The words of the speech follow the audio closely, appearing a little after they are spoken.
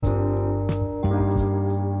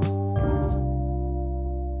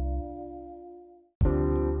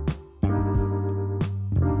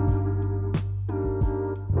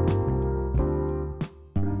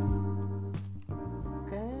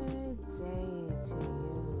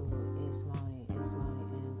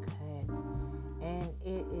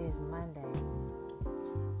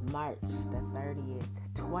March the 30th,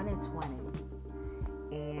 2020.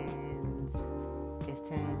 And it's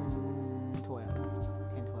 10:12.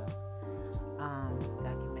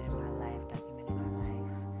 Documenting my life.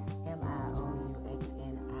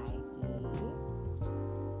 MIOUXNIE.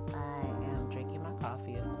 I am drinking my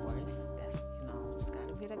coffee, of course. That's, it's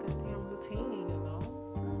gotta be the goddamn routine,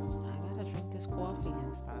 I gotta drink this coffee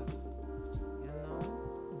and stuff.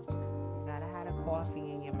 You gotta have the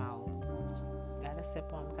coffee in your mouth.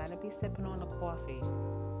 Gotta be sipping on the coffee.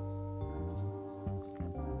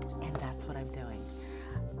 And that's what I'm doing.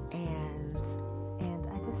 And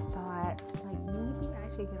I just thought, maybe I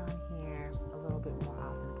should get on here a little bit more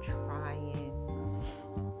often. I'm trying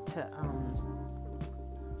to,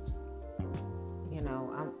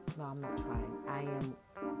 I'm not trying. I am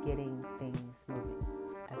getting things moving.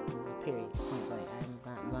 That's the period. Point blank.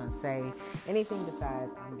 I'm not going to say anything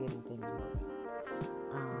besides I'm getting things moving.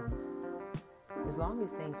 As long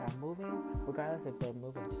as things are moving, regardless if they're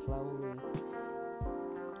moving slowly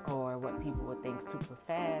or what people would think super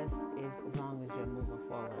fast, is as long as you're moving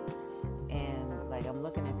forward. And I'm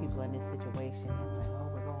looking at people in this situation, and it's oh,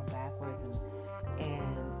 we're going backwards.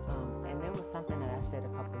 And there was something that I said a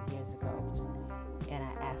couple of years ago, and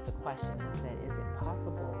I asked a question. I said, is it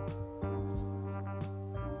possible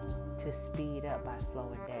to speed up by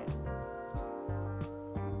slowing down?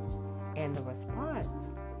 And the response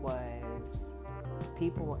was,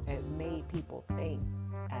 it made people think,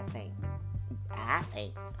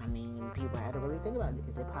 people had to really think about it.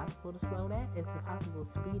 Is it possible to slow that? Is it possible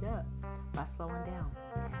to speed up by slowing down?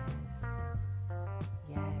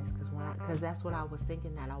 Yes, because that's what I was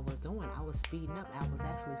thinking that I was doing. I was speeding up. I was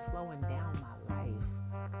actually slowing down my life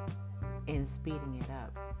and speeding it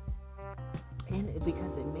up. And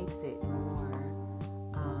because it makes it more,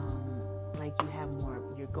 you have more,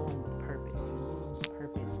 you're going with purpose. You're moving with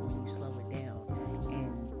purpose when you slow it down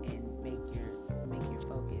and make your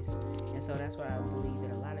focus. And so that's what I believe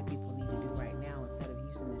that a lot of people need to do right now, instead of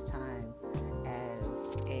using this time as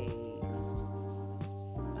a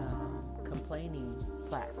complaining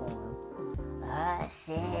platform. Oh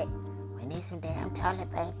shit, we need some damn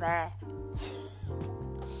toilet paper.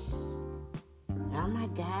 Oh my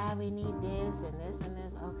God, we need this and this and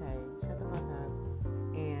this. Okay, shut the fuck up.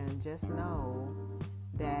 And just know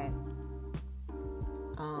that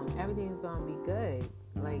everything's gonna be good.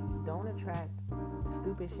 Don't attract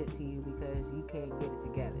stupid shit to you because you can't get it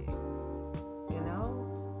together.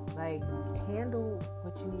 Handle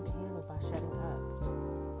what you need to handle by shutting up.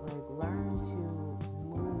 Learn to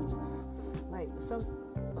move.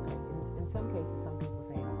 In some cases, some people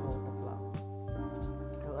say go with the flow.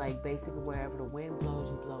 Basically wherever the wind blows,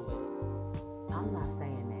 you blow with it. I'm not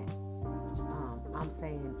saying that. I'm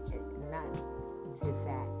saying not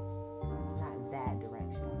that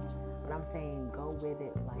direction. But I'm saying go with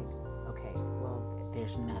it okay, well,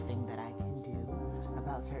 there's nothing that I can do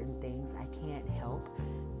about certain things. I can't help.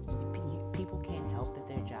 People can't help that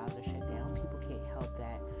their jobs are shut down. People can't help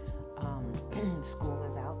that school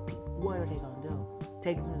is out. What are they going to do?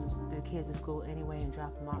 Take their kids to school anyway and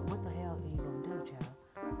drop them off? What the hell are you going to do,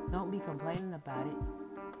 child? Don't be complaining about it.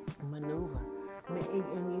 Maneuver. And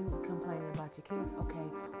you complaining about your kids. Okay,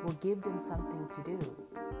 well, give them something to do.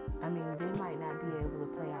 They might not be able to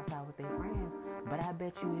play outside with their friends, but I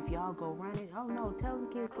bet you if y'all go running, oh no, tell them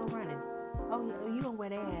kids go running. Oh yeah, you gonna wear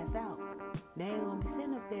their ass out. They ain't gonna be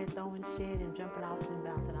sitting up there throwing shit and jumping off and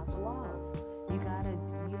bouncing off the walls. You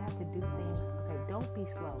have to do things. Okay, don't be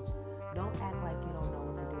slow. Don't act like you don't know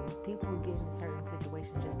what to do. People get in certain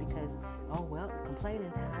situations just because, oh well,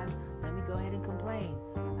 complaining time. Let me go ahead and complain.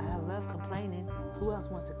 I love complaining. Who else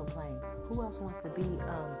wants to complain? Who else wants to be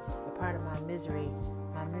a part of my misery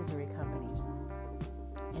company?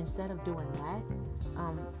 Instead of doing that,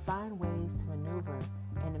 find ways to maneuver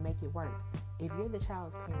and to make it work. If you're the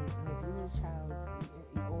child's parent, and if you're the child's,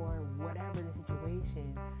 or whatever the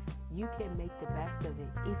situation, you can make the best of it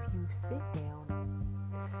if you sit down,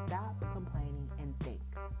 stop complaining, and think.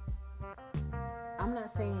 I'm not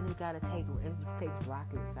saying it takes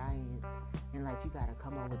rocket science and you gotta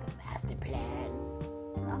come up with a master plan.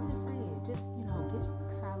 I'm just saying, just get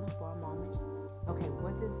silent for a moment. Okay,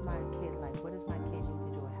 what does my kid like? What does my kid need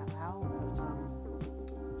to do?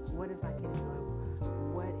 What does my kid enjoy?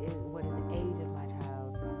 What is the age of my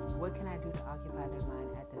child? What can I do to occupy their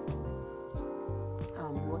mind at this moment?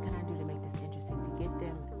 What can I do to make this interesting, to get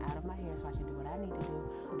them out of my hair so I can do what I need to do,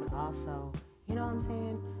 but also, you know what I'm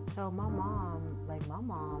saying? So my mom, I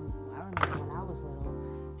remember when I was little,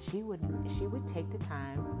 she would take the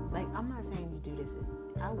time. I'm not saying you do this.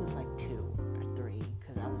 I was 2 or 3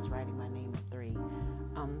 because I was writing my name at 3.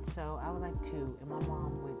 So I would like to, and my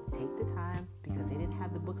mom would take the time, because they didn't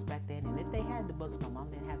have the books back then, and if they had the books, my mom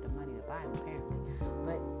didn't have the money to buy them apparently,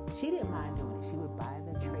 but she didn't mind doing it. She would buy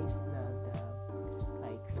the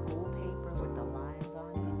like school paper with the lines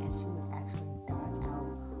on it, and she would actually dot out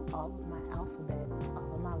all of my alphabets,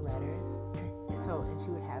 all of my letters, and she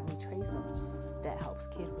would have me trace them. That helps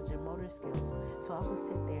kids with their motor skills. So I would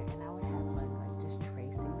sit there and I would have fun, like just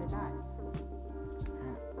tracing the dots,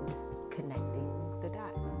 just connecting the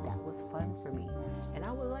dots. That was fun for me, and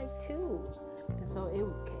I would like too. And so it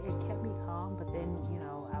kept me calm. But then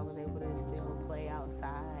I was able to still play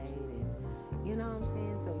outside, and you know what I'm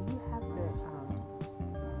saying. So you have to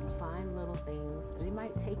find little things. It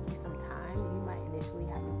might take you some time. You might initially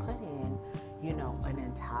have to put in, an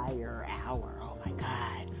entire hour. Oh my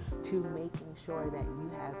God. To making sure that you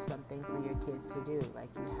have something for your kids to do, like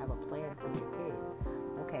you have a plan for your kids.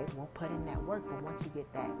 Okay, we'll put in that work, but once you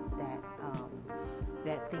get that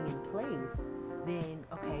thing in place, then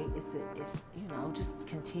okay, it's just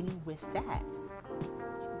continue with that.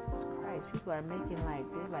 Jesus Christ, people are making like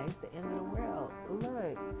this, like it's the end of the world.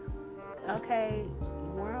 Look, okay,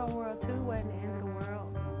 World War II wasn't the end of the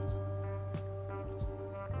world.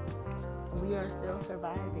 We are still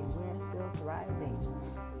surviving. We are still thriving.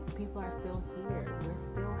 People are still here. We're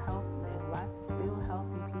still healthy. There's lots of still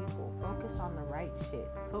healthy people. Focus on the right shit.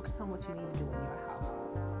 Focus on what you need to do in your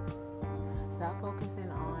household. Stop focusing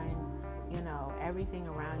on, everything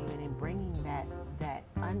around you, and then bringing that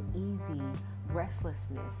uneasy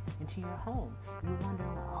restlessness into your home. You're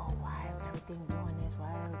wondering, why is everything doing this?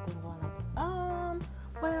 Why is everything going like this?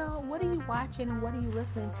 Well, what are you watching and what are you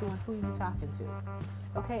listening to and who are you talking to?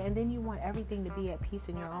 Okay, and then you want everything to be at peace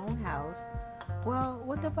in your own house. Well,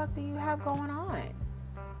 what the fuck do you have going on?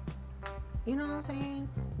 You know what I'm saying?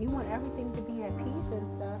 You want everything to be at peace and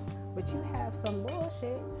stuff, but you have some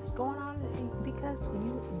bullshit going on because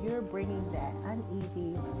you're bringing that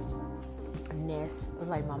uneasiness,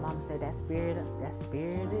 like my mom said, that spirit of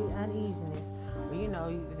uneasiness. Well,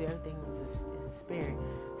 everything is a spirit.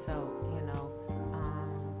 So,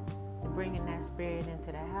 bringing that spirit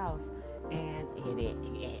into the house, and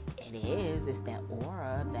it's that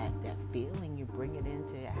aura, that feeling. You bring it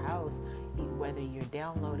into your house, whether you're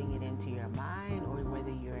downloading it into your mind or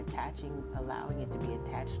whether you're allowing it to be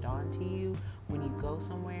attached onto you when you go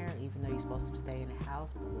somewhere, even though you're supposed to stay in the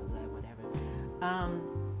house, whatever.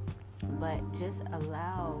 But just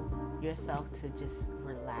allow yourself to just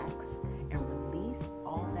relax and release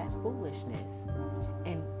all that foolishness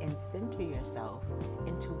and center yourself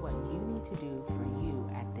into what you need to do for you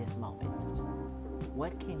at this moment.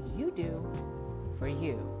 What can you do for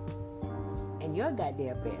you and your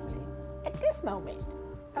goddamn family at this moment?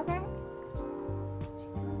 Okay?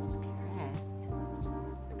 Jesus Christ.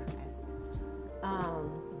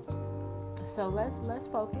 So let's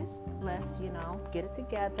focus. Let's, get it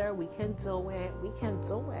together. We can do it.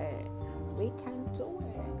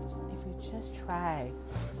 If you just try.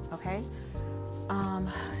 Okay?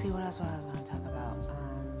 See what else I was going to talk about.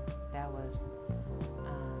 That was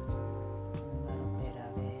a little bit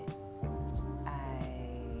of it.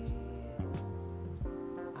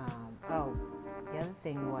 The other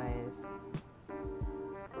thing was,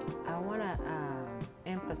 I want to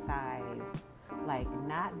emphasize, like,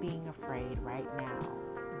 not being afraid right now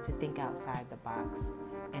to think outside the box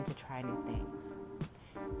and to try new things.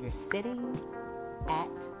 You're sitting at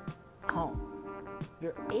home.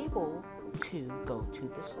 You're able to go to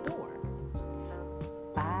the store,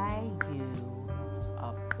 buy you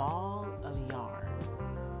a ball of yarn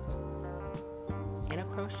and a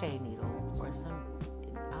crochet needle or some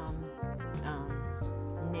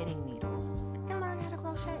knitting needles and learn how to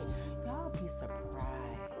crochet. Y'all be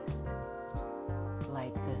surprised,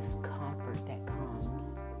 like, this comfort that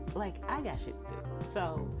comes. Like, I got shit to do.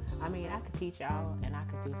 So, I could teach y'all and I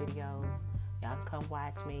could do videos. Y'all can come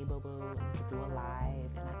watch me, boo-boo. I could do a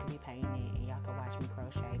live, and I could be painting, and y'all can watch me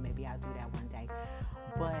crochet. Maybe I'll do that one day.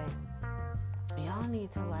 But y'all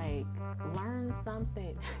need to, like, learn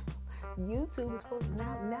something. YouTube is full.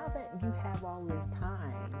 Now that you have all this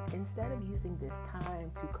time, instead of using this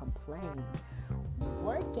time to complain,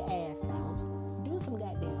 work your ass out. Do some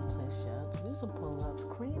goddamn push-ups. Do some pull-ups.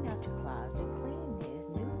 Clean out your closet. Clean this.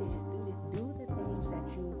 Do this. Do the things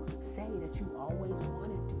that you say that you always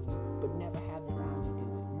want to do, but never have the time to do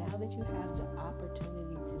it. Now that you have the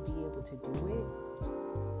opportunity to be able to do it,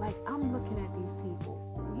 like, I'm looking at these people,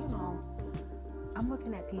 I'm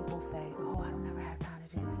looking at people say, I don't never have time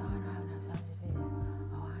to do this. I don't have enough time to do this.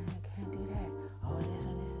 I can't do that. This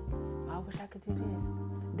and this. I wish I could do this.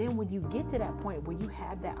 Then when you get to that point where you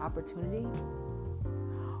have that opportunity,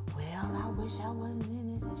 well, I wish I wasn't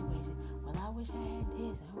in this situation. Well, I wish I had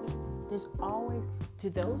this. There's always, to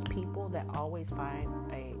those people that always find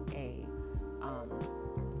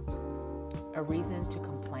a reason to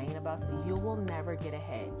complain about something, you will never get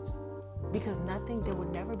ahead. Because there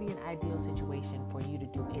would never be an ideal situation for you to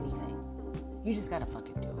do anything. You just gotta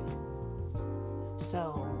fucking do it.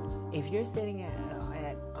 So if you're sitting at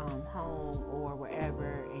home or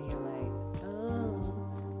wherever and you're like,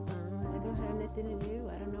 I don't have nothing to do,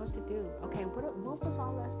 I don't know what to do. Okay, what was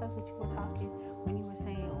all that stuff that you were talking when you were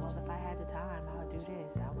saying, well, if I had the time, I would do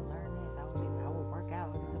this, I would learn this, I would work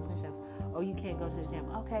out, do some push-ups. Oh, you can't go to the gym.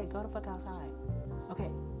 Okay, go the fuck outside. Okay,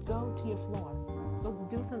 go to your floor. Go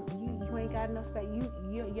do some. You ain't got enough space.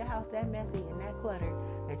 Your house that messy and that cluttered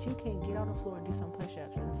that you can't get on the floor and do some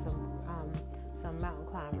push-ups and some mountain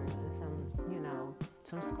climbers and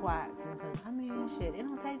some squats and some. I mean, shit. It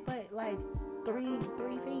don't take but like 3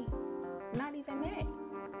 feet. Not even that.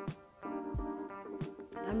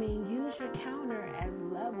 I mean, use your counter as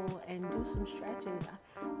level and do some stretches.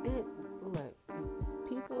 Look,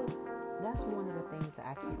 people. That's one of the things that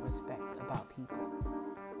I can't respect about people,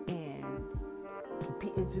 and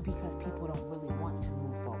it's because people don't really want to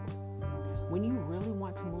move forward. When you really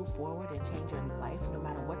want to move forward and change your life, no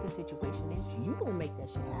matter what the situation is, you gonna make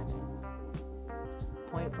that shit happen.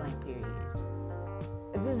 Point blank, period.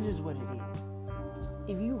 This is just what it is.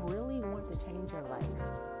 If you really want to change your life,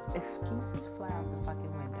 excuses fly out the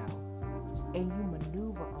fucking window, and you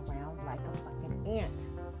maneuver around like a fucking ant.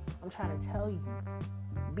 I'm trying to tell you,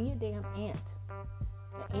 be a damn ant.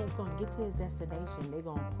 The ant's gonna get to his destination. They're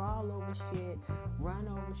gonna crawl over shit, run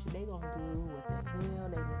over shit. They gonna do what the hell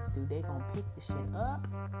they need to do. They gonna pick the shit up.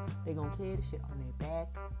 They gonna carry the shit on their back.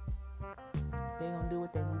 They gonna do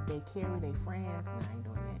what they need. They carry their friends. Nah, I ain't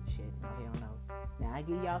doing that shit. No, hell no. Now I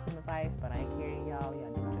give y'all some advice, but I ain't carrying y'all.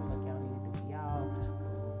 Y'all do what the fuck y'all need to do for y'all.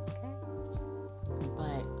 Okay.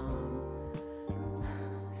 But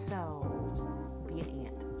so be an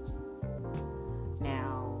ant.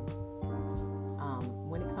 Now,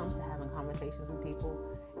 when it comes to having conversations with people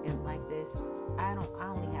and like this, I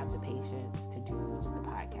only have the patience to do the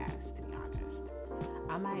podcast, to be honest.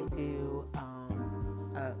 I might do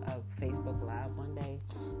a Facebook Live one day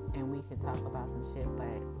and we can talk about some shit,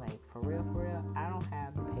 but like for real, I don't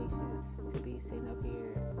have the patience to be sitting up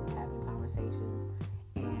here having conversations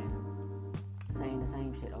and saying the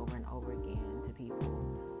same shit over and over again to people.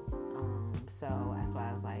 So that's why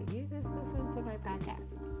I was like, you just listen to my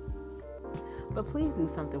podcast. But please do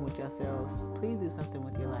something with yourselves. Please do something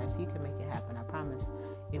with your life. You can make it happen. I promise.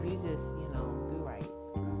 If you just, do right.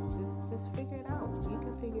 Just figure it out. You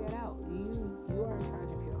can figure it out. You are in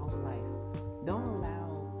charge of your own life. Don't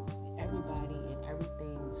allow everybody and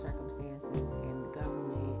everything, circumstances and the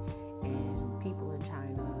government and people in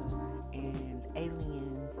China and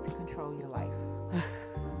aliens to control your life.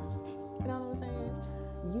 You know what I'm saying?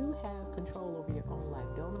 You have control over your own life.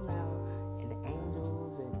 Don't allow the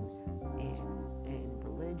angels and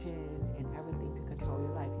religion and everything to control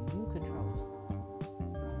your life. You control it.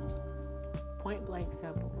 Point blank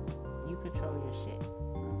simple. You control your shit.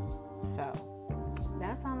 So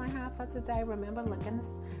that's all I have for today. Remember, look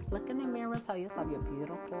in the mirror, tell yourself you're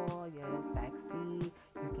beautiful, you're sexy,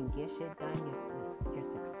 you can get shit done, you're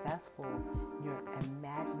successful, you're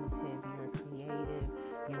imaginative, you're creative,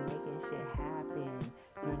 you're making shit happen,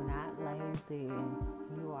 you're not lazy,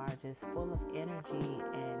 you are just full of energy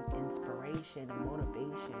and inspiration and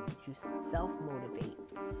motivation. You self-motivate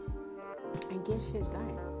and get shit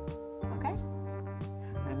done. Okay?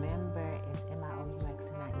 Remember, it's MIOUX and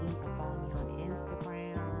IE. You can follow me on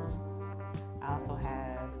Instagram. I also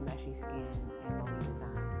have Meshy Skin and Moni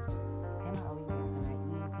Design. MIOUX and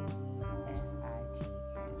IEDESIGN.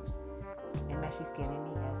 And Meshy Skin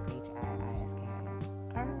MESHIISK.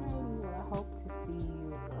 Alrighty, well, I hope to see you.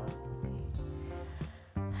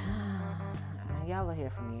 Y'all will hear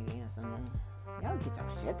from me again soon. Y'all get your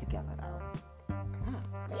shit together, though. God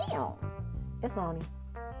damn. It's Moni.